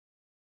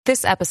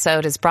This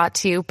episode is brought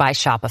to you by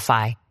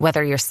Shopify.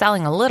 Whether you're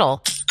selling a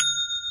little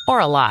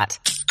or a lot,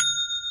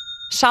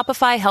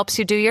 Shopify helps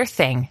you do your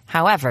thing,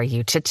 however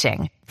you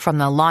cha-ching. From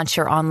the launch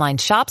your online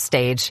shop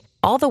stage,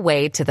 all the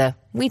way to the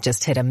we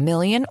just hit 1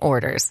 million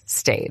orders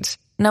stage.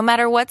 No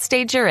matter what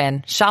stage you're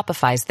in,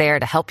 Shopify's there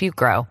to help you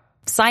grow.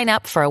 Sign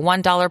up for a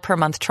 $1 per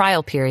month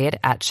trial period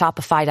at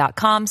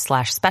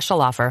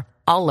shopify.com/special offer,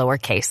 all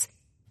lowercase.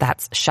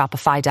 That's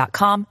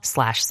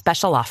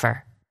shopify.com/special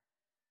offer.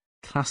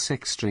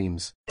 Classic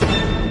streams.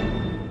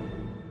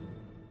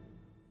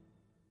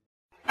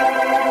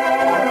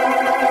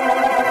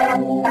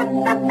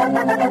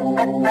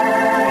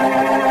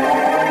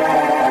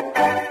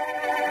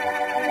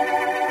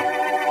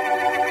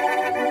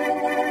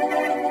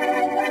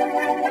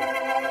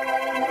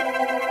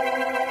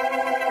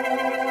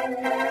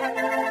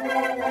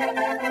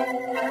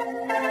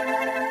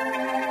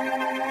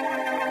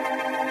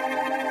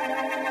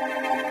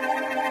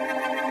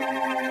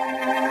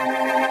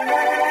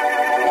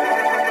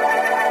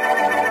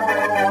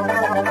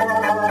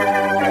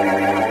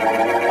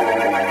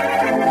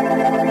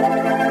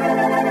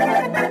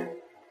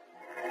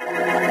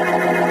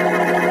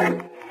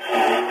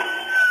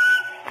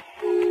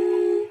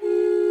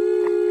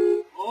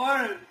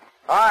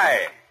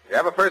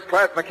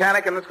 First-class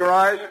mechanic in this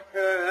garage?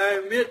 I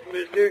admit,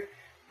 mister.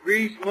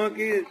 Grease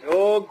monkey is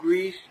all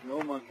grease,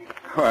 no monkey.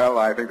 Well,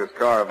 I think this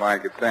car of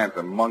mine could stand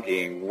some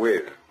monkeying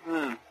with.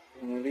 Huh.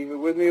 Can you leave it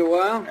with me a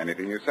while?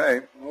 Anything you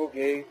say.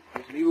 Okay.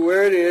 Just leave it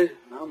where it is.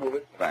 I'll move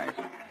it. Thanks.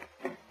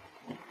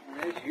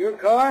 This your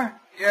car?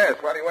 Yes,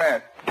 why do you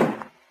ask?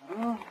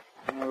 Oh,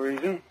 no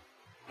reason.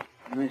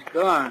 Nice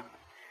car.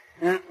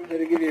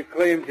 Better give you a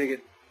claim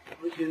ticket.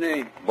 What's your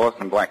name?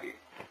 Boston Blackie.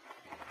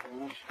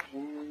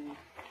 Boston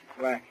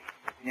Blackie.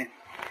 Yeah.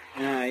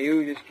 Now,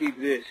 you just keep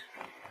this.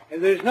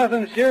 If there's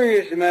nothing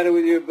serious the matter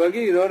with your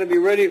buggy, it ought to be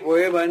ready for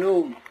you by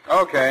noon.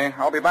 Okay,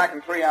 I'll be back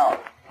in 3 hours.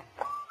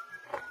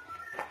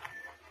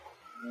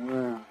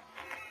 Well,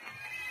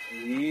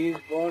 he's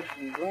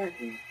Boston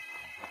Blackie.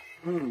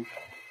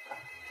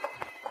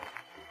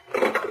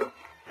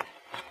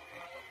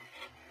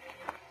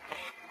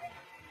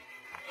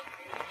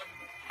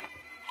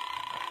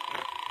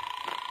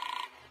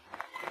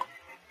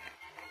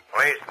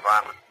 Police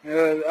department.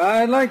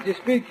 I'd like to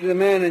speak to the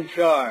man in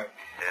charge.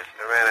 Just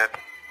a minute.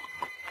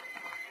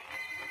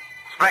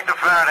 Inspector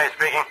Faraday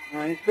speaking.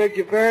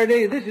 Inspector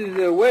Faraday, this is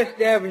the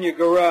West Avenue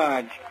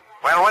garage.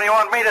 Well, what do you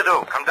want me to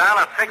do? Come down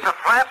and fix a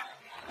flat?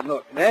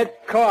 Look,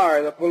 that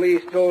car the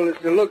police told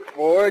us to look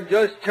for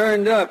just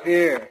turned up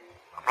here.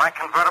 A black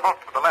convertible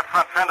with the left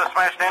front fender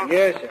smashed in?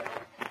 Yes, sir.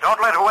 Don't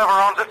let whoever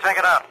owns it take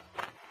it out.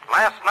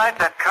 Last night,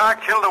 that car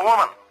killed a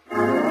woman.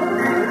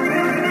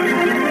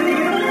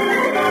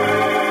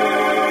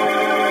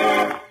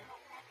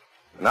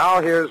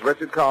 Now here's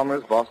Richard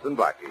Calmer's Boston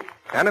Blackie.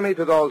 Enemy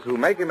to those who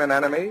make him an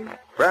enemy,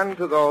 friend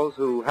to those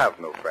who have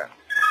no friend.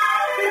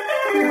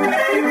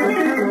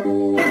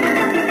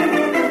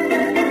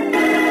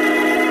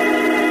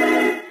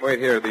 Wait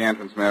here at the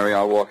entrance, Mary.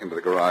 I'll walk into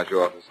the garage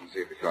office and see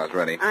if the car's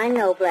ready. I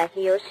know,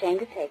 Blackie. You're ashamed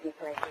to take me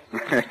places.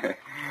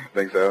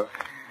 Think so?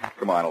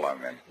 Come on along,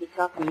 then. You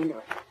talked me into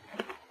it.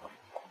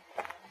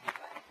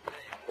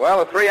 Well,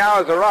 the 3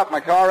 hours are up. My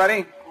car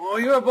ready? Oh,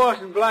 you're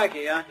Boston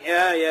Blackie, huh?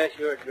 Yeah,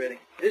 sure, it's ready.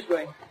 This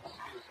way.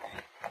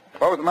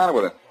 What was the matter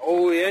with it?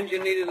 Oh, the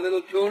engine needed a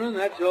little tuning,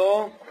 that's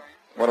all.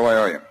 What do I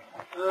owe you?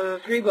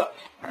 $3.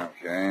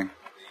 Okay.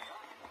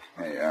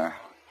 Hey, the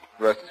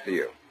rest is for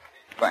you.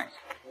 Thanks.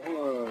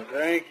 Oh,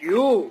 thank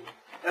you.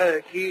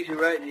 The keys are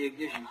right in the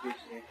ignition switch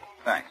there.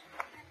 Thanks.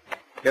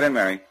 Get in,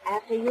 Mary.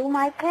 After you,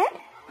 my pet?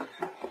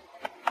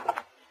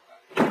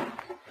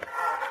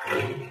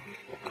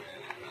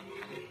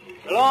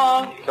 So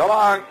long. So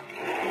long.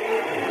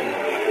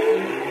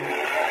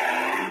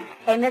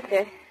 Hey,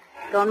 mister.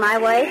 Going my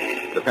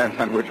way? Depends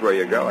on which way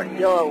you're going.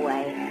 Your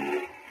way.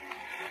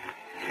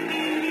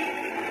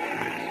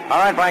 All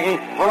right, Blackie.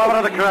 Pull over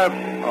to the curb.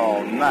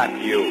 Oh, not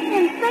you.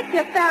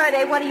 Inspector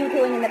Faraday, what are you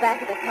doing in the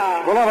back of the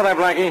car? Pull over there,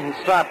 Blackie, and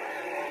stop.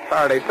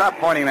 Faraday, stop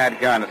pointing that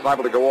gun. It's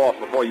liable to go off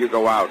before you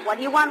go out. What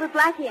do you want with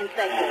Blackie,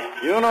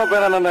 Inspector? You know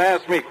better than to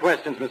ask me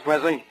questions, Miss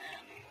Wesley.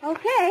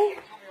 Okay.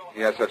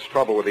 He has such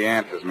trouble with the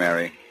answers,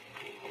 Mary.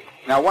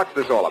 Now, what's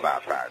this all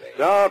about, Faraday?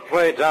 Don't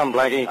play dumb,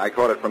 Blackie. I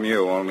caught it from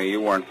you, only you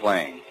weren't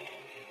playing.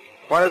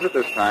 What is it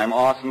this time?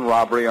 Arson,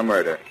 robbery, or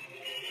murder?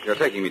 You're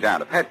taking me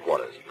down to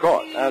headquarters, of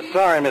course.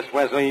 Sorry, Miss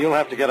Wesley. You'll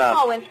have to get out.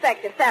 Oh,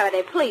 Inspector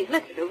Faraday, please,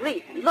 listen to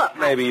reason. Look.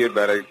 Maybe you'd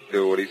better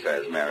do what he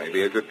says, Mary.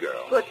 Be a good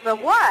girl. Good for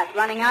what?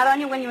 Running out on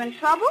you when you're in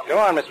trouble? Go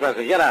on, Miss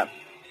Wesley. Get out.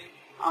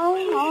 Oh,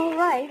 all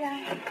right.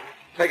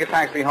 Take a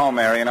taxi home,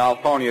 Mary, and I'll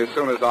phone you as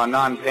soon as our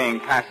non-paying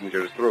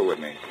passenger is through with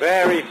me.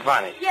 Very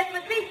funny. Yes,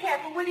 but be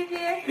careful, will you,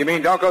 dear? You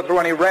mean don't go through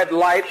any red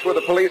lights with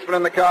a policeman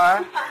in the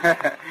car?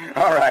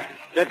 All right.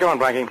 Get going,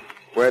 Blackie.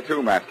 Where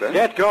to, Master?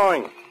 Get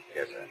going.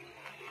 Yes, sir.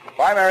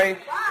 Bye, Mary.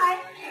 Bye.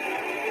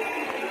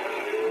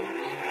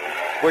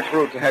 Which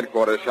route to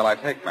headquarters shall I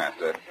take,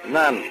 Master?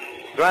 None.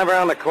 Drive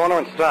around the corner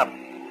and stop.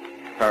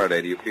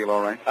 Faraday, do you feel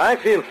all right? I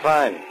feel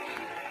fine.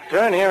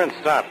 Turn here and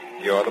stop.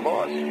 You're the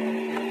boss.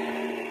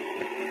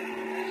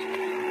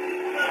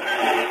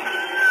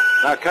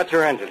 Now cut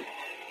your engine.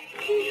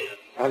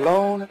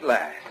 Alone at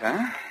last,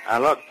 huh? Now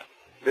look,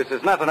 this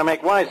is nothing to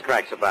make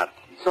wisecracks about.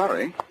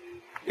 Sorry.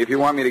 If you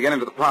want me to get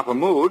into the proper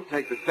mood,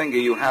 take the finger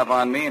you have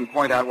on me and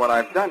point out what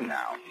I've done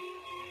now.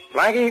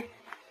 Blackie,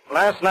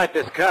 last night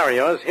this car of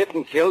yours hit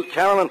and killed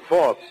Carolyn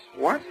Forbes.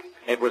 What?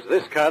 It was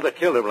this car that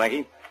killed her,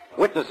 Blackie.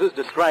 Witnesses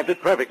described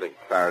it perfectly.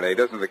 Faraday,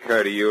 doesn't it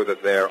occur to you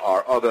that there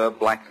are other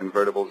black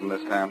convertibles in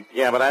this town?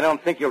 Yeah, but I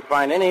don't think you'll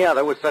find any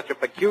other with such a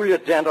peculiar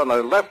dent on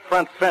the left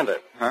front fender.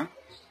 Huh?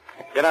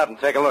 Get out and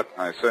take a look.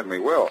 I certainly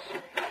will.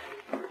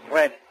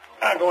 Wait,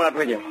 I'll go out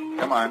with you.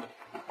 Come on.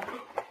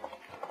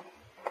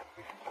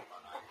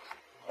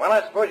 Well,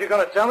 I suppose you're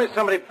going to tell me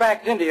somebody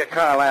backed into your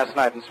car last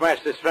night and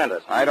smashed this fender.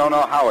 I don't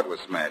know how it was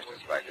smashed,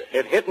 Inspector.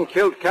 It hit and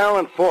killed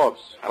Carolyn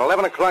Forbes at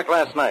 11 o'clock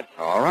last night.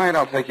 All right,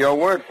 I'll take your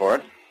word for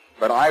it.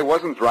 But I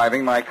wasn't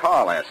driving my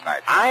car last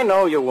night. I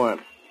know you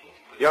weren't.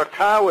 Your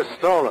car was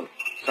stolen.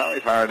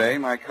 Sorry, Faraday.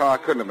 My car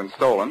couldn't have been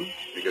stolen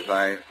because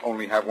I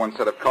only have one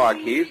set of car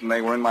keys, and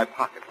they were in my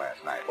pocket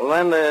last night. Well,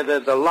 then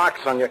the locks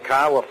on your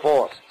car were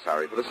forced.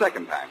 Sorry for the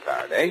second time,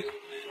 Faraday.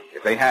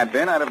 If they had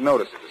been, I'd have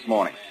noticed it this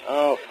morning.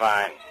 Oh,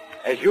 fine.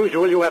 As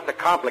usual, you have to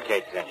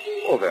complicate things.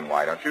 Well, then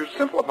why don't you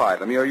simplify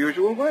them your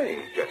usual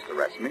way? Just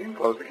arrest me and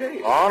close the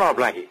case. Oh, no,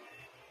 Blackie.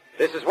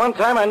 This is one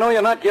time I know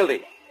you're not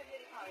guilty.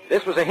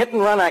 This was a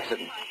hit-and-run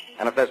accident.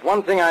 And if there's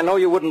one thing I know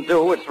you wouldn't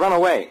do, it's run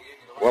away.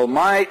 Well,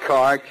 my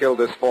car killed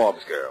this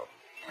Forbes girl.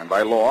 And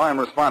by law, I'm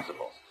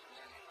responsible.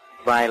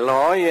 By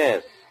law,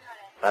 yes.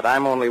 But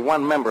I'm only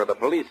one member of the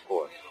police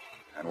force.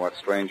 And what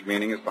strange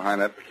meaning is behind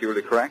that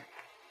peculiar crack?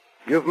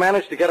 You've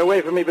managed to get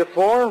away from me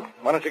before.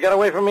 Why don't you get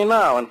away from me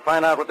now and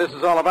find out what this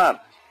is all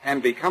about?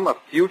 And become a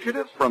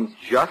fugitive from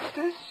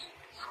justice?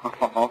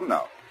 Oh,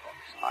 no.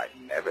 I'd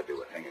never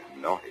do a thing as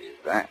naughty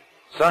as that.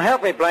 So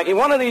help me, Blackie.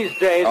 One of these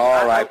days...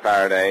 All right,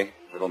 Faraday.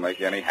 It'll make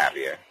you any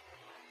happier.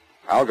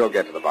 I'll go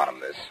get to the bottom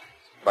of this.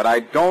 But I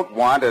don't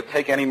want to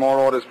take any more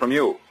orders from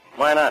you.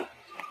 Why not?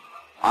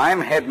 I'm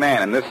head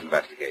man in this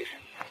investigation.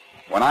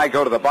 When I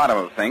go to the bottom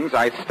of things,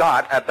 I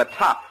start at the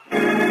top.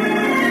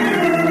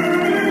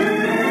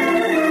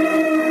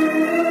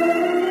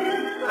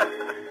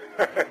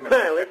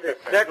 Well, this is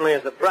certainly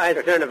a surprise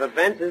turn of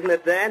events, isn't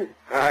it, Dan?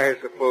 I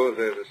suppose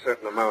there's a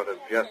certain amount of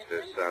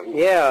justice, son.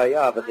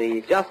 Yeah, but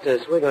the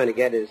justice we're going to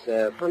get is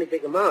a pretty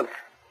big amount.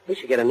 We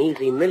should get an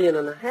easy $1.5 million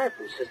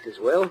from Sister's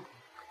will.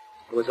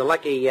 It was a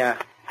lucky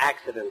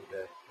accident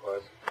for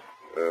us.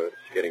 It's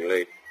getting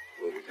late.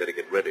 We'll better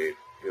get ready.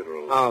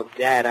 Funeral. Oh,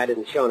 Dad, I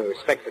didn't show any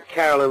respect for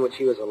Carolyn when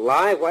she was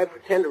alive. Why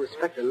pretend to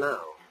respect her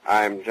now?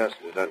 I'm just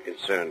as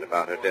unconcerned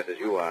about her death as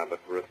you are, but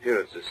for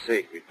appearance's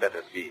sake, we'd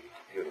better be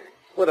funeral.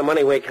 With the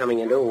money we're coming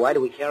into, why do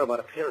we care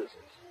about appearances?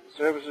 The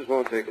services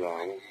won't take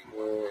long.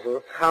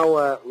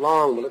 How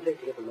long will it take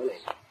to get the money?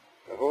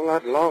 A whole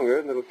lot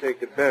longer than it'll take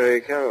to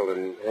bury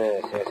Carolyn.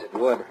 Yes, it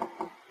would.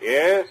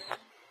 Yes?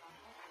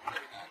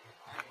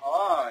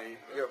 Oh,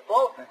 you're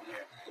both in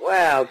here.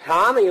 Well,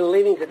 Tom, are you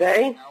leaving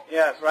today?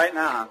 Yes, right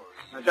now.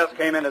 I just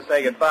came in to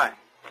say goodbye.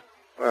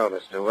 Well,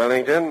 Mr.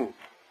 Wellington,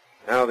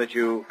 now that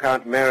you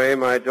can't marry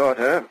my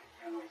daughter,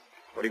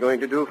 what are you going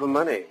to do for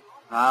money?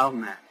 I'll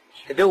manage.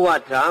 To do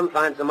what, Tom?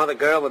 Find some other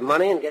girl with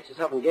money and get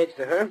yourself engaged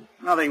to her?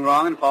 Nothing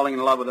wrong in falling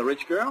in love with a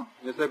rich girl,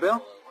 is there,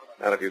 Bill?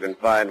 Not if you can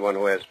find one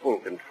who has full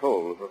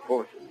control of her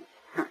fortune.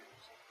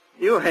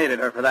 You hated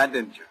her for that,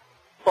 didn't you?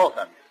 Both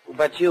of you.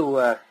 But you,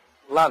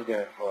 loved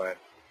her for it.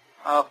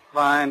 A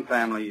fine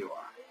family you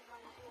are.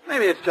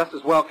 Maybe it's just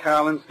as well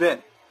Carolyn's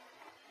dead.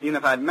 Even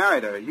if I'd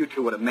married her, you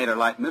two would have made her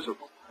life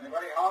miserable.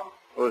 Anybody home?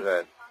 Who's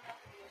that?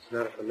 It's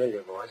not a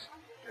familiar voice.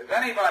 Is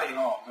anybody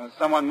home?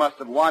 Someone must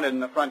have wandered in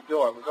the front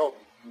door. It was open.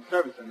 The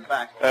servants in the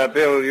back.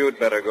 Bill, you'd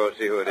better go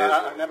see who it is.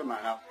 Never mind.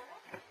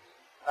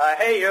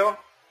 Hey, you.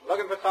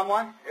 Looking for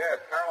someone? Yes,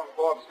 Carolyn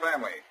Forbes'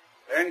 family.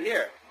 They're in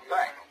here.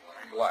 Thanks.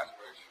 Thanks a lot.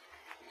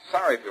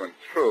 Sorry to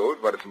intrude,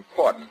 but it's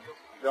important.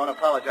 Don't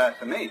apologize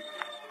to me.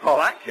 Oh,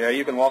 I care.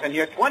 You can walk in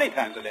here 20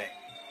 times a day.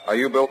 Are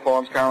you Bill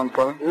Forbes, Carolyn's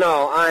brother?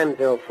 No, I'm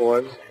Bill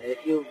Forbes.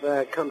 If you've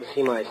come to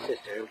see my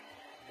sister,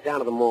 down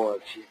to the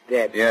morgue. She's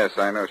dead. Yes,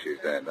 I know she's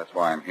dead. That's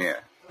why I'm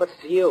here. What's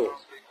to you?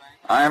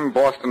 I'm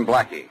Boston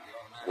Blackie.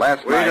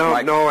 Last We night,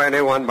 don't know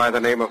anyone by the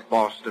name of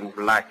Boston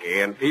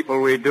Blackie, and people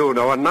we do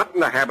know are not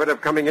in the habit of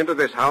coming into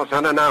this house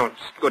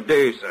unannounced. Good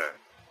day, sir.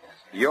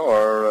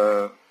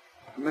 You're,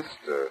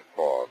 Mr.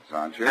 Forbes,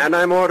 aren't you? And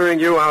I'm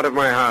ordering you out of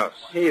my house.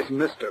 He's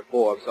Mr.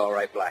 Forbes, all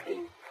right,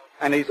 Blackie.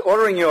 And he's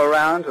ordering you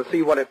around to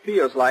see what it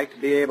feels like to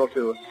be able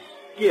to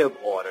give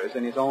orders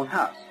in his own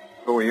house.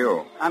 Who are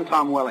you? I'm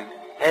Tom Wellington.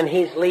 And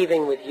he's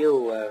leaving with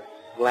you,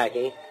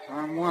 Blackie.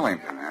 Tom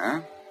Wellington,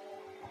 huh?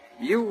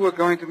 You were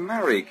going to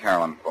marry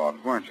Carolyn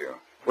Forbes, weren't you?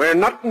 We're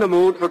not in the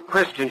mood for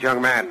questions,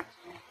 young man.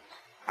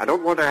 I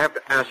don't want to have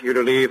to ask you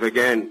to leave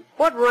again.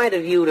 What right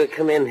have you to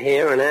come in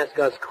here and ask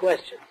us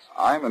questions?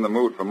 I'm in the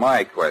mood for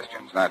my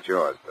questions, not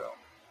yours, Bill.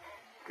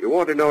 If you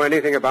want to know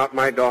anything about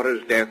my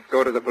daughter's death,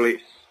 go to the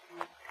police.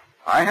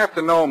 I have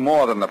to know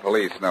more than the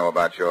police know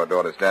about your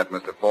daughter's death,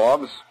 Mr.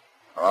 Forbes,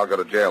 or I'll go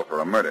to jail for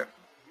a murder.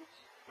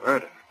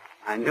 Murder?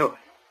 I knew it.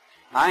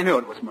 I knew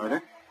it was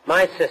murder.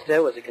 My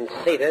sister was a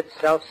conceited,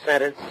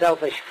 self-centered,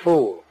 selfish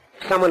fool.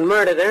 If someone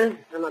murdered her,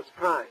 I'm not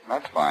surprised.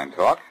 That's fine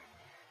talk.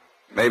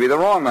 Maybe the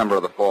wrong member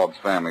of the Forbes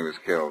family was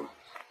killed.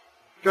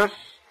 Just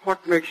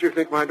what makes you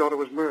think my daughter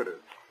was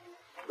murdered?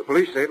 The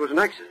police say it was an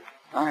accident.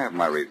 I have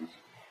my reasons.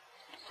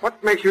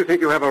 What makes you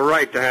think you have a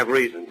right to have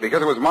reasons?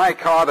 Because it was my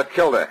car that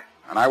killed her,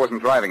 and I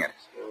wasn't driving it.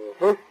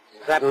 Is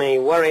that any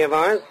worry of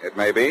ours? It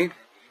may be,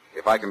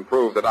 if I can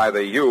prove that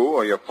either you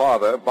or your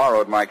father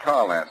borrowed my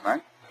car last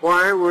night.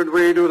 Why would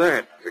we do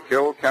that? To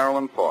kill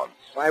Carolyn Forbes.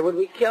 Why would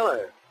we kill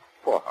her?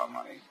 For her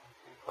money.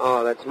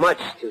 Oh, that's much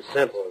too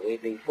simple.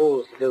 We'd be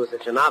fools to do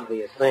such an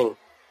obvious thing.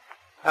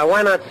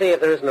 Why not see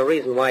if there isn't a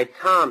reason why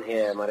Tom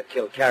here might have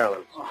killed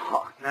Carolyn?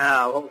 Oh,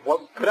 now,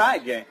 what could I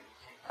gain?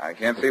 I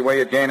can't see where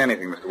you'd gain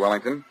anything, Mr.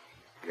 Wellington.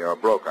 You're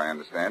broke, I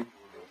understand.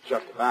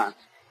 Just about.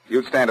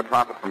 You'd stand to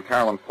profit from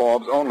Carolyn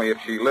Forbes only if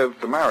she lived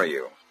to marry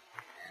you.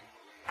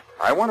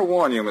 I want to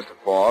warn you, Mr.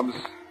 Forbes,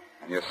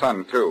 and your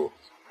son, too.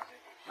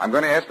 I'm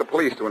going to ask the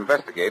police to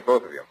investigate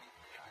both of you.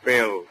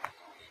 Bill,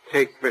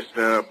 take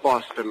Mr.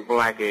 Boston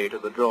Blackie to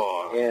the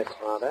door. Yes,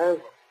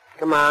 Father.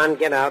 Come on,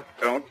 get out.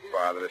 Don't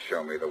bother to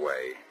show me the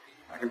way.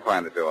 I can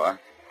find the door.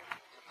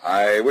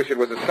 I wish it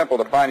was as simple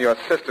to find your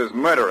sister's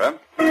murderer.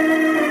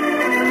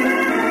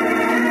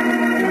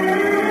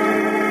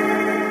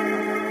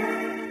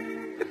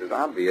 It's as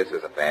obvious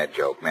as a bad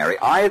joke, Mary.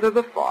 Either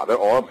the father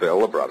or Bill,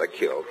 the brother,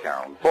 killed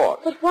Carolyn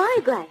Forbes. But why,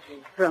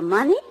 Blackie? For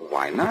money?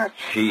 Why not?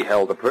 She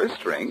held the purse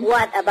strings.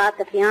 What about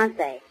the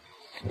fiancé?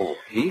 Oh,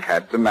 he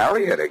had to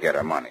marry her to get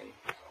her money.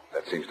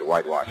 That seems to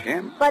whitewash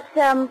him. But,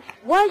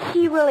 was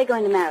she really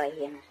going to marry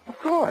him? Of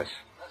course.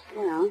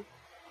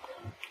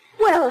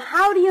 Well,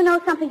 how do you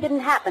know something didn't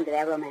happen to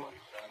their romance?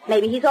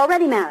 Maybe he's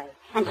already married,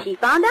 and she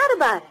found out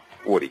about it.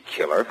 Would he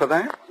kill her for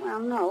that? Well,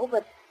 no,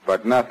 but...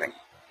 But nothing.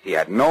 He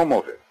had no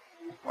motive.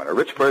 When a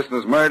rich person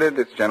is murdered,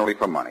 it's generally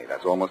for money.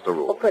 That's almost a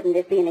rule. Well, couldn't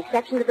this be an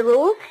exception to the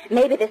rule?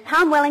 Maybe this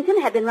Tom Wellington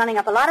had been running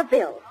up a lot of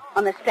bills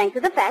on the strength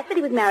of the fact that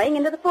he was marrying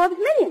into the Forbes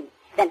millions.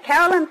 Then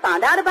Carolyn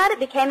found out about it,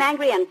 became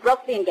angry, and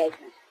broke the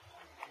engagement.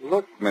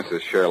 Look,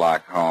 Mrs.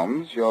 Sherlock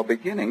Holmes, you're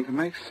beginning to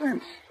make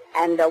sense.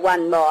 And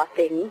one more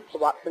thing,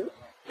 Watson.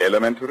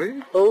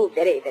 Elementary? Oh,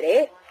 very,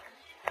 very.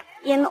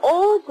 In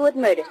all good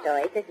murder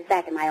stories, this is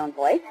back in my own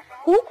voice,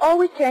 who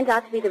always turns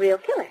out to be the real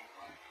killer?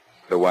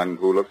 The one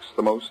who looks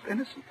the most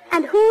innocent.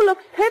 And who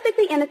looks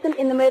perfectly innocent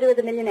in The Murder of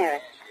the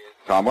Millionaire?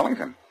 Tom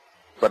Wellington.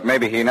 But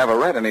maybe he never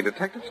read any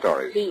detective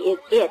stories. He is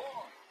it.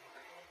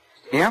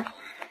 Yeah?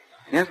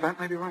 Yes, that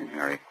may be right,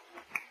 Mary.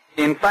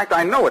 In fact,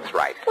 I know it's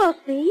right. Well,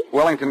 see?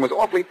 Wellington was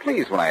awfully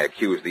pleased when I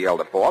accused the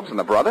elder Forbes and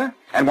the brother.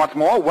 And what's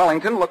more,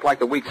 Wellington looked like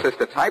the weak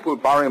sister type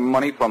who'd borrow him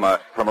money from a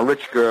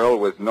rich girl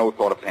with no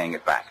thought of paying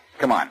it back.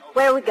 Come on.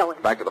 Where are we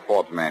going? Back to the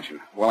Forbes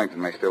mansion.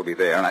 Wellington may still be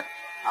there, and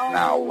Oh,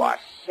 now what?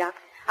 Shucks.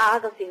 I'll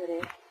go see who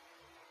it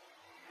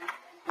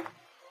is.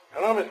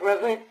 Hello, Miss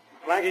Wesley.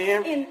 Blackie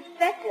here.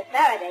 Inspector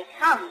Faraday,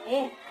 come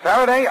in.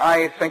 Faraday,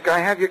 I think I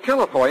have your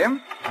killer for you.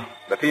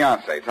 The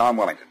fiancé, Tom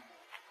Wellington.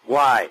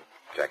 Why?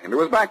 Check into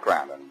his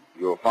background, and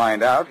you'll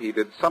find out he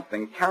did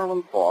something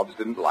Carolyn Forbes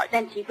didn't like.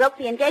 Then she broke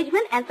the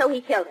engagement, and so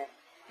he killed her.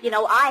 You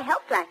know, I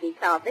helped Blackie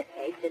solve this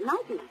case, didn't I,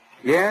 Pete?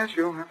 Yes,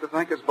 you'll have to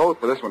thank us both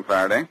for this one,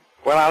 Faraday.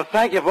 Well, I'll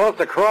thank you both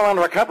to crawl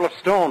under a couple of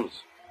stones.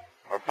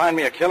 Or find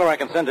me a killer I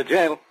can send to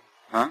jail.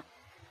 Huh?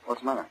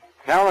 What's the matter?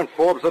 Carolyn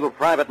Forbes' little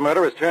private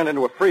murder has turned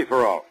into a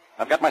free-for-all.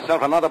 I've got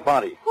myself another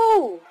body.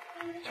 Who?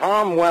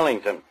 Tom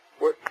Wellington.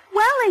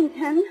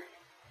 Wellington?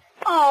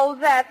 Oh,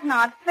 that's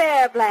not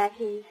fair,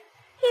 Blackie.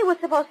 He was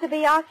supposed to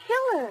be our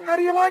killer. How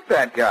do you like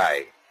that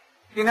guy?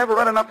 He never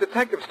read enough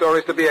detective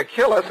stories to be a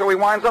killer, so he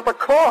winds up a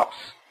corpse.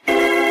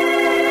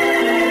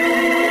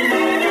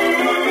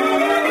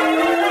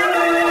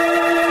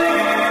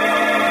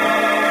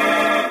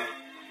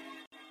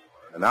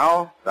 And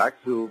now,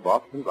 back to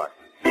Boston Blackie.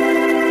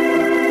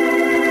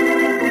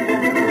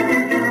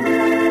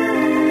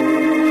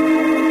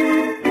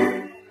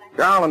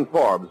 Carolyn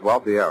Forbes,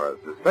 wealthy heiress,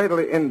 is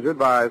fatally injured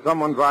by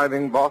someone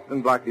driving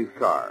Boston Blackie's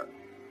car.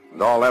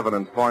 And all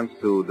evidence points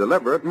to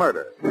deliberate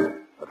murder.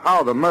 But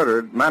how the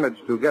murdered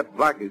managed to get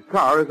Blackie's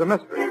car is a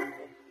mystery.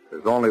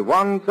 There's only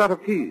one set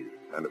of keys,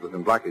 and it was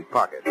in Blackie's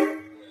pocket.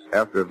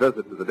 After a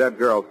visit to the dead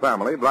girl's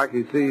family,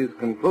 Blackie sees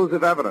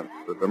conclusive evidence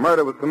that the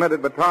murder was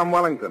committed by Tom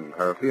Wellington,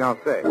 her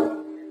fiancé.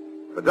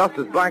 But just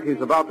as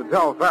Blackie's about to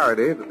tell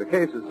Faraday that the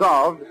case is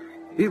solved,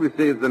 he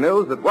receives the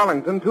news that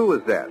Wellington, too,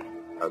 is dead,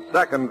 a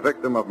second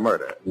victim of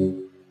murder.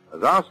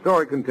 As our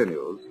story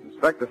continues,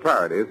 Inspector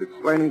Faraday is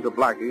explaining to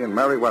Blackie and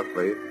Mary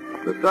Wesley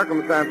the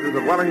circumstances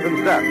of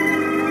Wellington's death.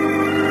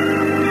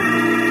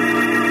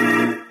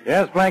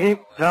 Yes, Blackie,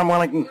 Tom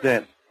Wellington's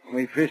dead.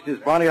 We fished his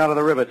body out of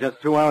the river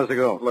just 2 hours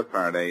ago. Look,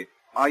 Faraday,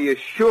 are you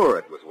sure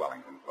it was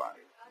Wellington's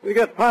body? We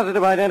got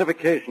positive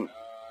identification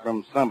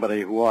from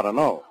somebody who ought to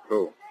know.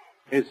 Who?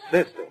 His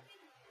sister,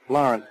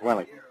 Florence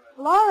Wellington.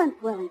 Florence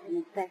Wellington,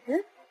 Inspector.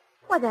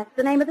 Why, that's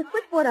the name of the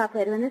switchboard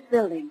operator in this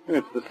building.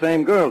 It's the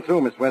same girl, too,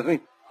 Miss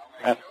Wesley.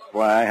 That's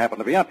why I happen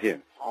to be up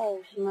here.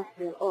 Oh, she must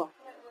feel awful,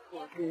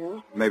 poor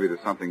girl. Maybe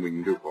there's something we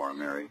can do for her,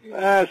 Mary.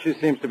 She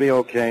seems to be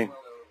okay.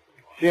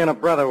 She and her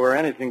brother were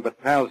anything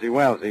but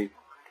palsy-walsy.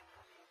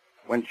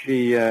 When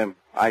she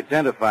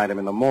identified him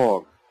in the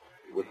morgue,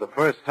 it was the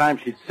first time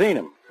she'd seen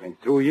him in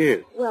 2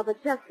 years. Well,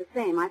 but just the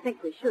same, I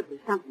think we should do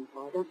something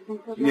for her. Don't you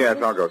think so, Blackie? Yes,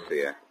 I'll go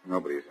see her.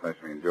 Nobody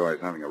especially enjoys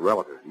having a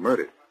relative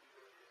murdered.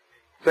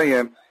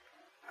 Say,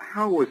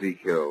 how was he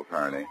killed,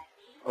 Faraday?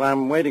 Well,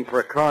 I'm waiting for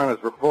a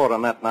coroner's report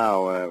on that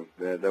now.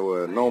 There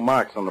were no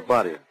marks on the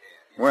body.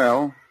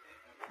 Well,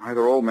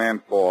 either old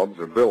man Forbes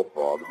or Bill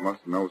Forbes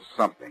must know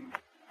something.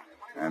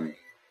 And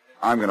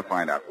I'm going to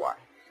find out why.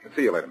 I'll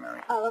see you later,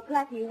 Mary. Oh,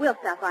 Blackie, you will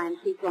stop by and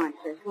see Florence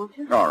first, won't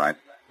you? All right.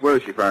 Where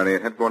is she, Faraday,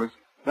 at headquarters?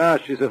 No,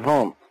 she's at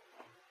home.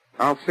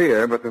 I'll see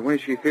her, but the way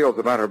she feels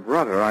about her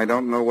brother, I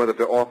don't know whether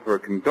to offer her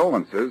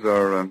condolences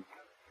or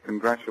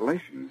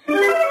congratulations.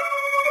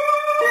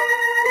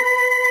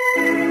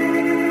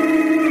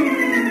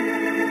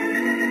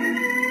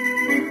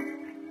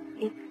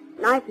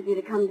 It's nice of you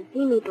to come to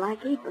see me,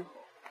 Blackie,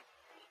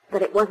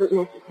 but it wasn't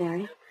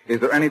necessary. Is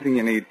there anything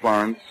you need,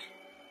 Florence?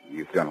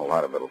 You've done a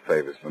lot of little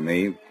favors for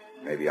me.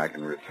 Maybe I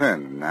can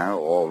return them now,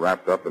 all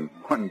wrapped up in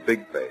one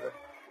big favor.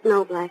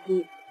 No,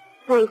 Blackie.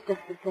 Thanks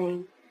just the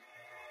same.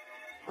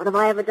 What have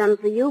I ever done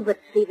for you but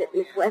see that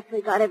Miss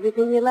Wesley got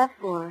everything you left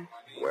for her?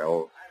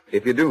 Well,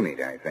 if you do need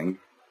anything,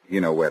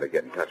 you know where to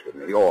get in touch with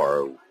me,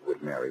 or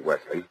with Mary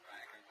Wesley.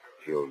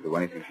 She'll do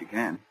anything she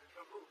can.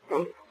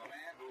 Thanks.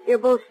 You're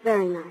both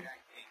very nice.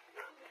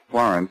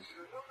 Florence,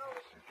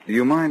 do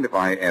you mind if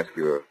I ask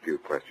you a few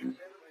questions?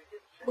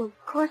 Well,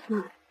 of course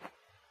not.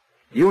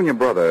 You and your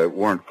brother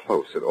weren't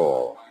close at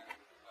all.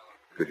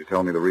 Could you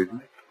tell me the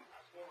reason?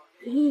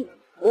 He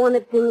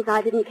wanted things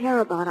I didn't care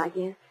about, I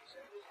guess.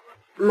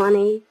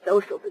 Money,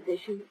 social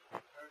position.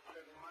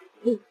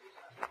 He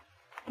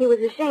was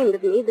ashamed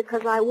of me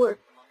because I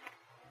worked.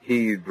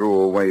 He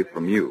drew away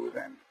from you,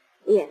 then?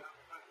 Yes.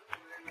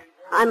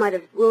 I might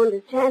have ruined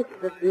his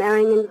chances of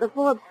marrying into the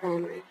Forbes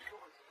family,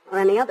 or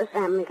any other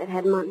family that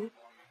had money.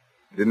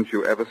 Didn't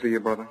you ever see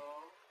your brother?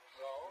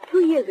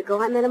 2 years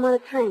ago, I met him on a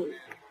train.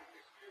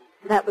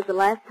 That was the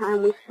last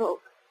time we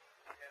spoke.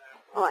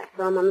 Oh, I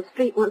saw him on the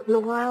street once in a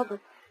while, but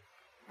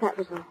that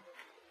was all.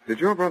 Did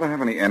your brother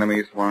have any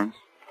enemies, Florence?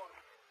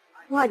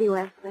 Why do you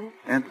ask that?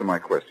 Answer my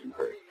question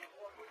first.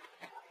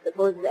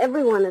 Suppose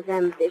everyone as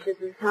ambitious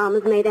as Tom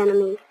has made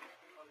enemies.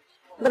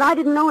 But I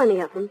didn't know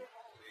any of them.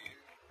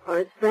 Or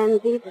his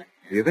friends either.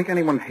 Do you think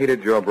anyone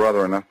hated your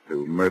brother enough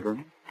to murder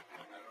him?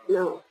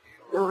 No.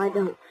 No, I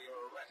don't.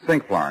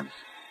 Think, Florence.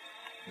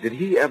 Did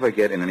he ever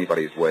get in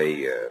anybody's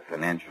way,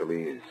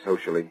 financially,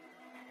 socially?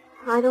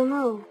 I don't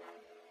know.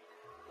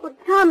 Well,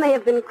 Tom may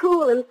have been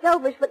cruel and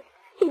selfish, but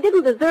he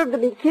didn't deserve to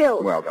be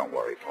killed. Well, don't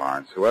worry,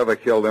 Florence. Whoever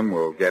killed him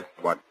will get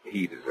what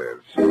he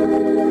deserves.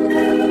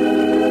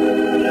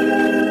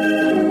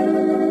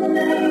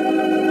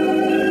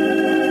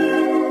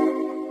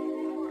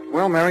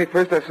 Well, Mary,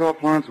 first I saw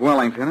Florence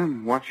Wellington,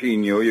 and what she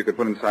knew you could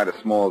put inside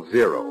a small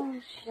zero. Oh,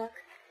 shucks.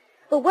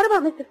 But what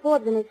about Mr.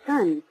 Forbes and his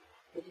son?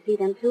 Did you see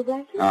them too,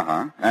 Blackie?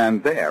 Uh-huh.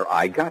 And there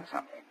I got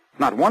something.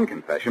 Not one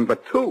confession,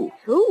 but two.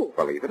 Two?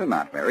 Believe it or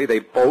not, Mary, they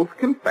both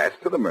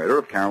confessed to the murder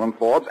of Carolyn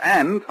Forbes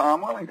and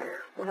Tom Wellington.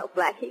 Well,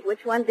 Blackie,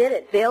 which one did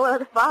it, Bill or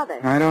the father?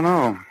 I don't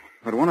know,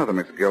 but one of them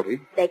is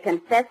guilty. They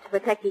confessed to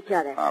protect each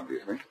other.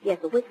 Obviously. Yes,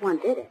 but which one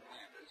did it?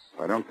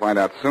 If I don't find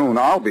out soon,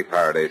 I'll be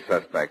Faraday's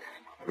suspect.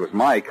 It was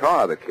my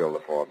car that killed the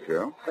Forbes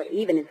girl. But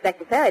even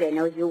Inspector Faraday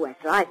knows you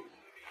weren't driving.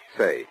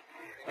 Say,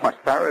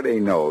 what Faraday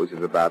knows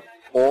is about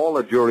all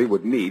a jury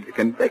would need to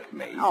convict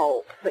me.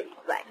 Oh, please,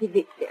 Blackie,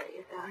 be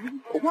serious,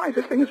 darling. Well, why?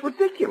 This thing is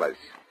ridiculous.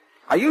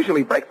 I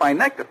usually break my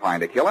neck to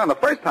find a killer, and the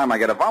first time I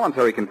get a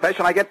voluntary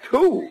confession, I get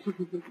two.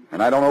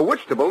 And I don't know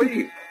which to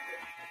believe.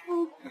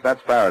 If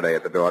that's Faraday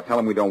at the door, tell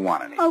him we don't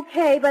want any.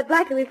 Okay, but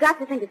Blackie, we've got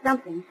to think of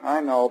something. I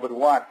know, but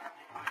what?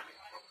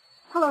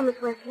 Hello, Miss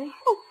Wesley.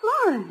 Oh,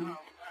 Florence.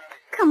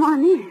 Come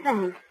on in.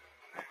 Thanks.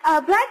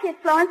 Blackie,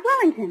 it's Florence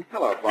Wellington.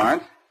 Hello,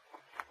 Florence.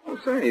 Oh,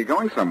 say, you're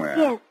going somewhere.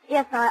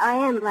 Yes, I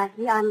am,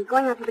 Blackie. I'm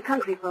going out to the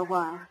country for a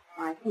while.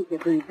 I think you're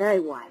being very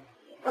wise.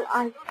 Well,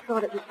 I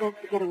thought it was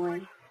best to get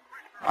away.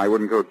 I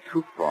wouldn't go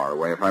too far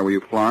away if I were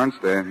you, Florence.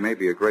 There may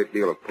be a great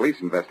deal of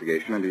police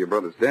investigation into your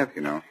brother's death,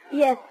 you know.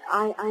 Yes,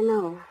 I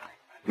know.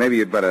 Maybe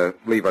you'd better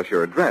leave us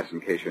your address in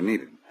case you're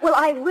needed. Well,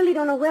 I really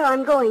don't know where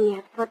I'm going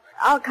yet, but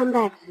I'll come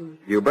back soon.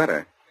 You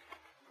better.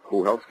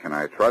 Who else can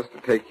I trust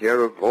to take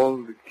care of all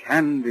the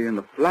candy and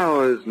the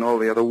flowers and all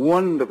the other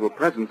wonderful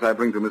presents I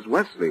bring to Miss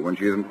Wesley when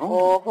she isn't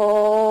home?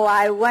 Oh,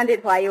 I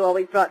wondered why you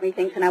always brought me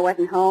things when I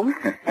wasn't home.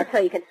 That's so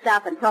you could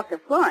stop and talk to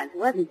Florence,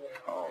 wasn't it?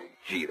 Oh,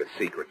 gee, the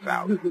secret's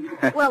out.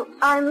 Well,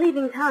 I'm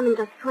leaving town in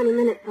just 20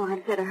 minutes, so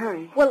I'd better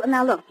hurry. Well,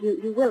 now look,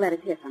 you will let us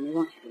hear from me,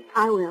 won't you?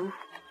 I will.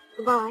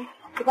 Goodbye.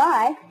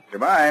 Goodbye.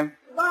 Goodbye.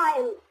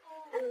 Goodbye,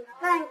 and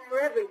thanks for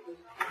everything.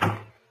 That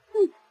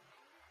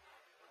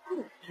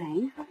was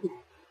strange, wasn't it?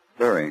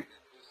 Very.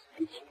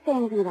 Did she say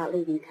anything about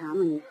leaving town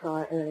when you saw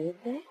her earlier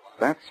today?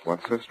 That's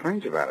what's so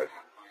strange about it.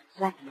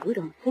 Blackie, you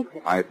don't think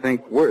that... I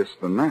think worse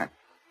than that.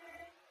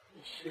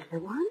 Is she the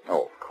one?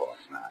 Oh, of course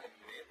not.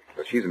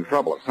 But she's in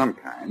trouble of some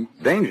kind.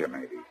 Danger,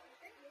 maybe.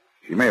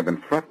 She may have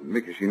been threatened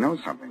because she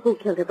knows something. Who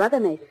killed her brother,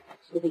 maybe?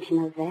 You think she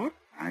knows that?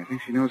 I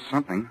think she knows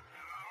something.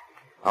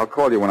 I'll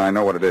call you when I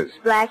know what it is.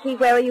 Blackie,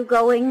 where are you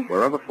going?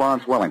 Wherever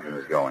Florence Wellington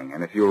is going.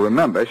 And if you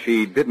remember,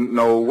 she didn't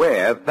know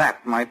where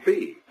that might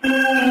be.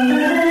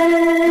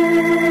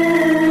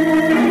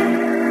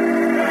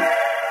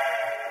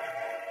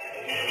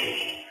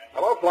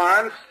 Hello,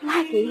 Florence.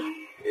 Blackie.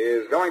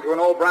 Is going to an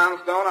old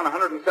brownstone on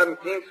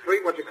 117th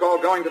Street what you call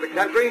going to the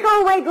country?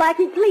 Go away,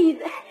 Blackie, please.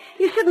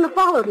 You shouldn't have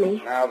followed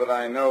me. Now that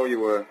I know you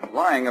were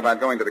lying about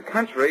going to the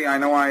country, I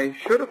know I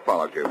should have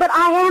followed you. But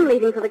I am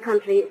leaving for the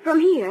country from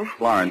here.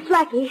 Florence.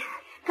 Blackie,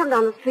 come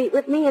down the street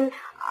with me and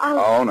I'll...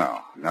 Oh,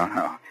 no.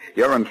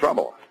 You're in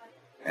trouble.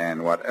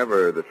 And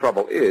whatever the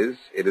trouble is,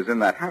 it is in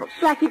that house.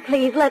 Blackie,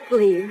 please, let's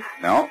leave.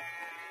 No.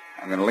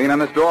 I'm going to lean on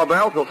this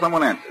doorbell till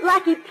someone answers.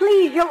 Blackie,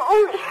 please, you'll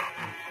only...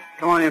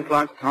 Come on in,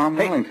 Florence. Tom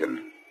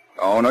Wellington.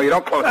 Oh, no, you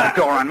don't close that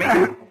door on me.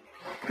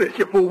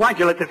 You fool, why'd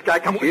you let this guy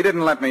come... She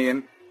didn't let me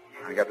in.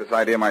 I got this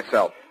idea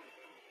myself.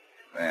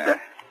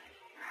 There.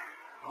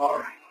 All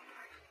right.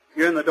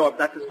 You're in the door, but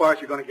that's as far as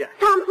you're going to get.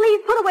 Tom,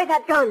 please, put away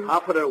that gun.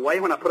 I'll put it away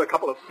when I put a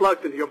couple of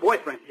slugs into your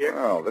boyfriend here.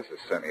 Oh, this is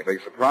certainly a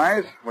big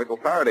surprise. Wait till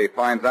Faraday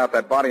finds out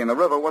that body in the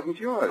river wasn't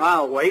yours.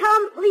 I'll wait.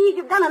 Tom, please,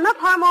 you've done enough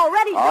harm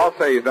already. I'll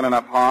say you've done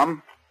enough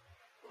harm.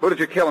 Who did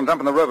you kill and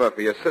dump in the river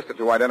for your sister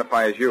to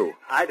identify as you?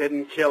 I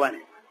didn't kill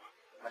anyone.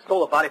 I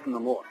stole the body from the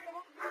morgue.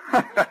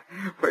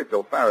 Wait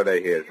till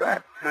Faraday hears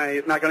that.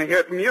 He's not going to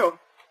hear it from you.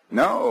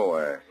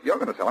 No, you're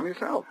going to tell him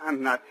yourself.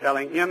 I'm not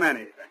telling him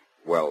anything.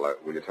 Well,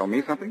 will you tell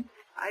me something?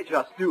 I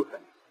just do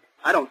things.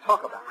 I don't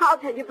talk about it. I'll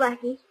tell you,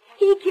 Blackie.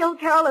 He killed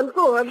Carolyn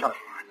Forbes. Shut up.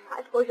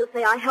 I suppose you'll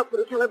say I helped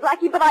him kill her,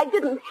 Blackie, but I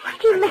didn't. I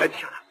said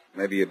shut up.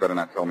 Maybe you'd better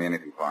not tell me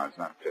anything, Florence.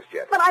 Not just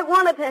yet. But I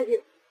want to tell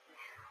you.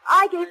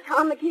 I gave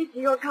Tom the keys to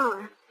your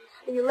car.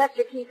 You left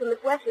your keys for Miss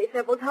Wesley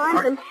several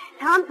times, and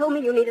Tom told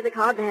me you needed a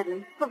car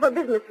badly, for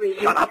business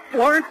reasons. Shut up,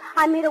 Florence.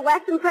 I made a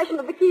wax impression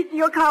of the keys to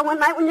your car one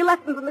night when you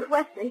left them for Miss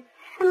Wesley,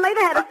 and later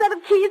had a set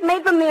of keys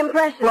made from the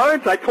impression.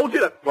 Florence, I told you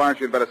to... Florence,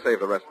 you'd better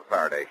save the rest for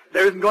Faraday.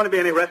 There isn't going to be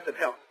any rest in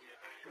hell.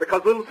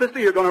 Because, little sister,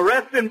 you're going to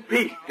rest in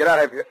peace. Get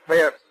out of here.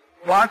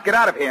 Florence, get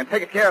out of here and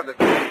take care of this.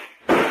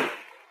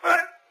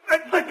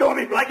 Let go of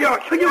me, Blackie, or I'll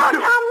kill you No, too.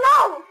 Tom,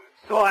 no!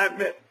 So I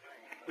admit.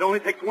 It only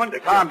takes one to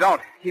kill. Tom,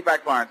 don't. Keep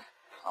back, Florence.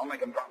 I'll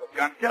make him drop his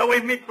gun. Get away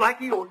from me,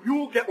 Blackie, or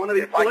you'll get one of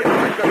these bullets.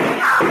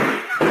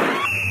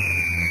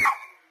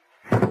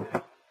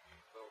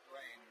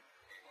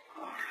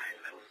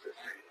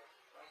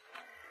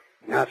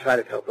 Now try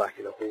to tell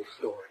Blackie the whole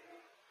story.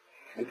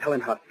 And tell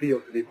him how it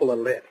feels to be full of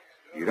lead.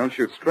 You don't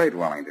shoot straight,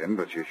 Wellington,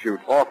 but you shoot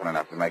often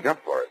enough to make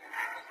up for it.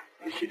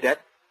 Is she dead?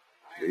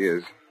 She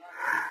is.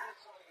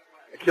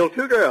 I killed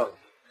 2 girls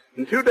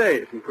in 2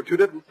 days and for 2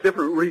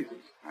 different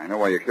reasons. I know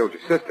why you killed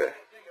your sister.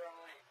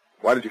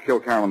 Why did you kill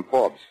Carolyn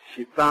Forbes?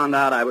 She found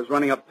out I was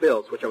running up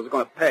bills, which I was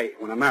going to pay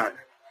when I married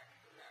her.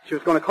 She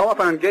was going to call up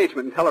our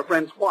engagement and tell her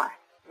friends why.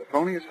 The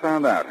phony has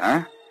found out,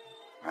 huh?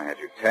 I had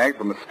you tagged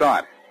from the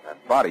start.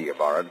 That body you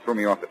borrowed threw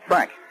me off the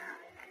track.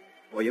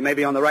 Well, you may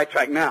be on the right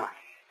track now.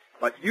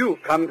 But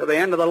you've come to the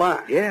end of the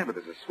line. Yeah, but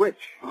there's a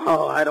switch.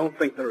 Oh, I don't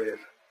think there is.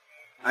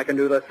 I can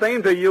do the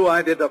same to you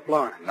I did to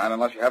Florence. Not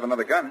unless you have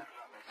another gun.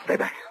 Stay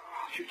back.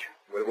 I'll shoot you.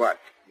 With what?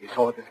 You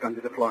saw what this gun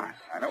did to Florence.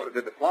 I know what it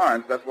did to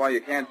Florence. That's why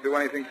you can't do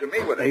anything to me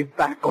with it. Stay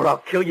back or I'll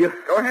kill you.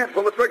 Go ahead,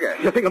 pull the trigger.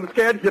 You think I'm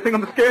scared? You think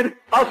I'm scared?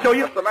 I'll show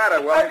you. What's the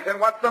matter, Wellington?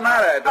 What's the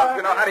matter? Don't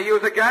you know how to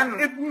use a gun?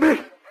 It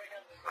missed.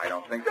 I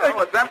don't think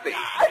so. It's empty.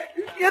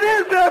 It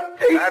is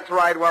empty. That's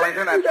right,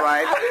 Wellington. That's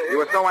right. You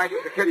were so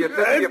anxious to kill your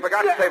sister, you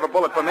forgot to save a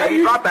bullet for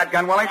me. Drop that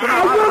gun, Wellington.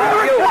 I'll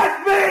have you.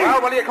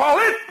 Well, what do you call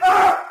it?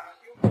 I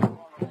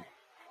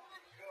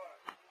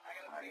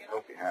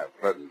hope you have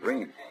pleasant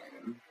dreams,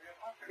 Wellington.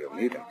 You'll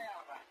need them.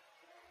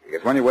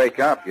 Because when you wake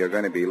up, you're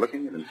going to be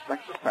looking at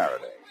Inspector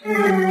Faraday.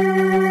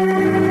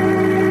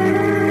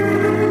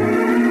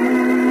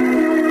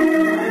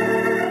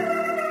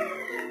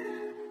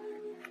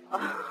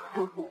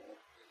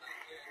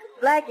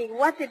 Blackie,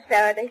 what did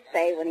Faraday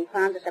say when he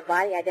found that the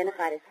body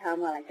identified as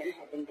Tom Wellington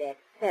had been dead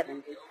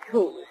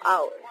 72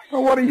 hours?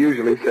 Well, what he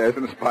usually says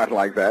in a spot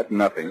like that,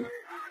 nothing.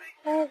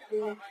 Oh,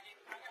 dear.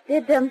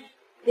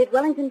 Did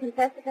Wellington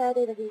confess to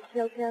Faraday that he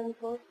killed Carolyn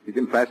Forbes? He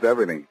confessed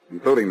everything,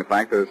 including the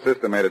fact that his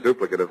sister made a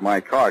duplicate of my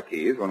car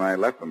keys when I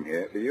left them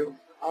here for you.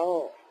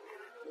 Oh.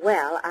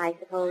 Well, I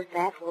suppose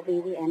that will be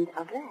the end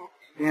of that.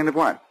 The end of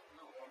what?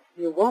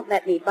 You won't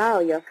let me borrow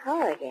your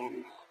car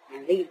again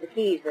and leave the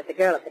keys with the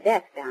girl at the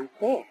desk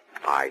downstairs.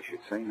 I should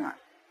say not.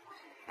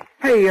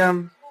 Hey,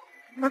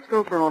 let's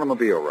go for an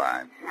automobile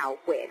ride. Now,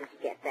 where did you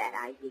get that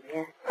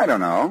idea? I don't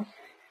know.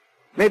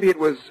 Maybe it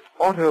was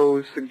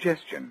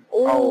auto-suggestion.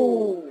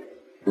 Oh.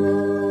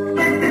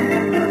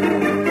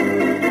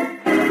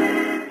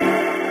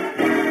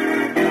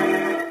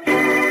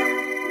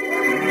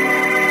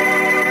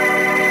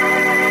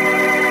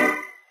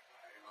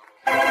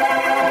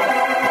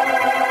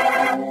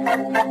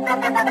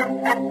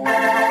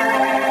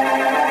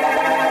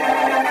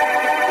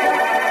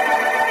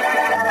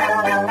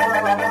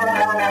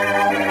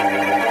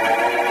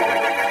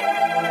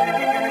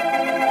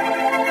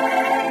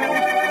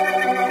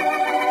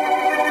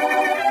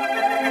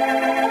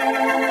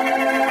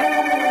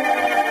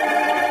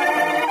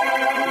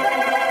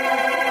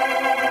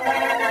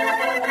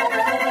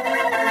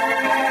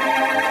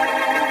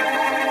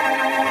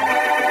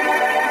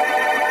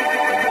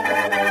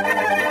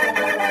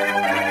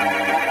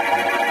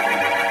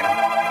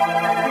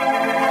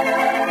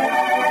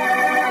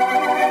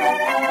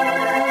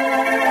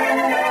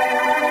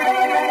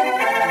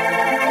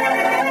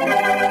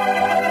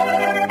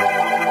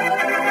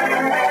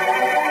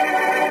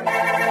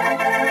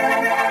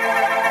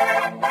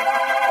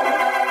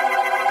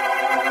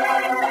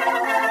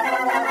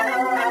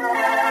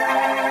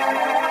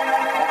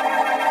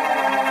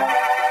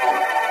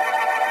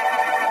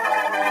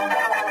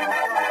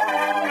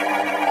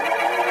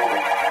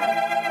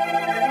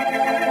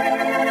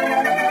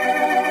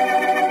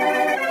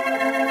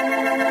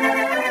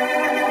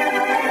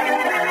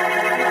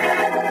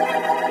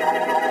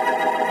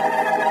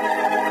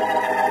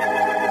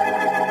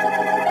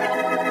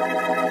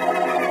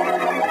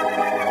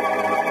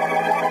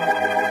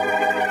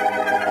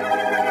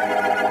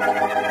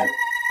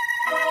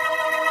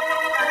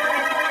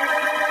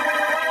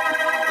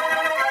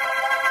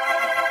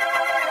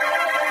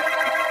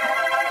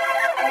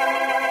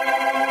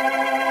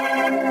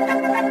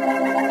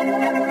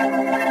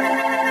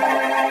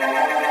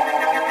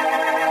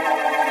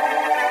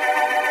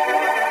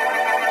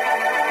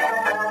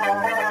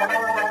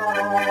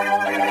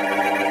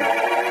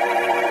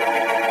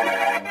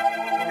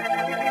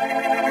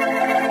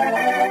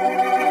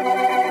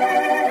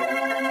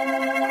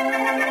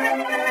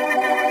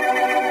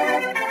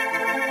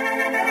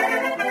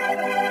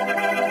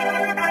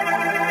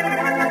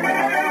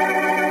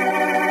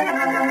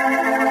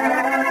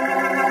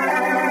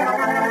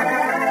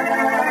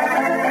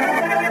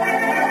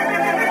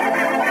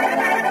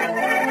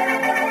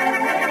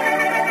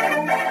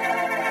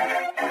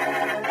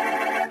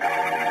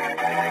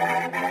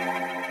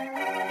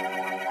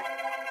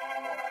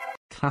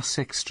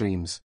 Classic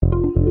Streams.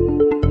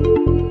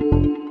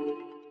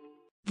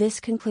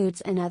 This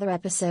concludes another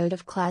episode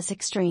of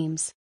Classic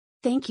Streams.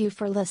 Thank you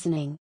for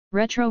listening.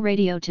 Retro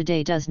Radio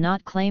Today does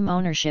not claim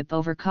ownership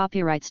over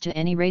copyrights to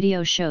any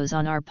radio shows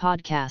on our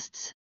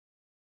podcasts.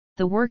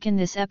 The work in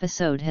this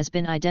episode has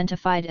been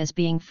identified as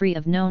being free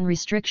of known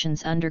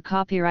restrictions under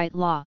copyright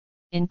law,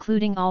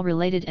 including all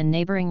related and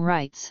neighboring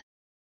rights.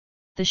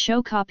 The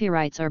show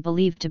copyrights are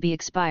believed to be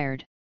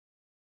expired.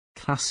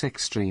 Classic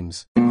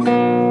Streams.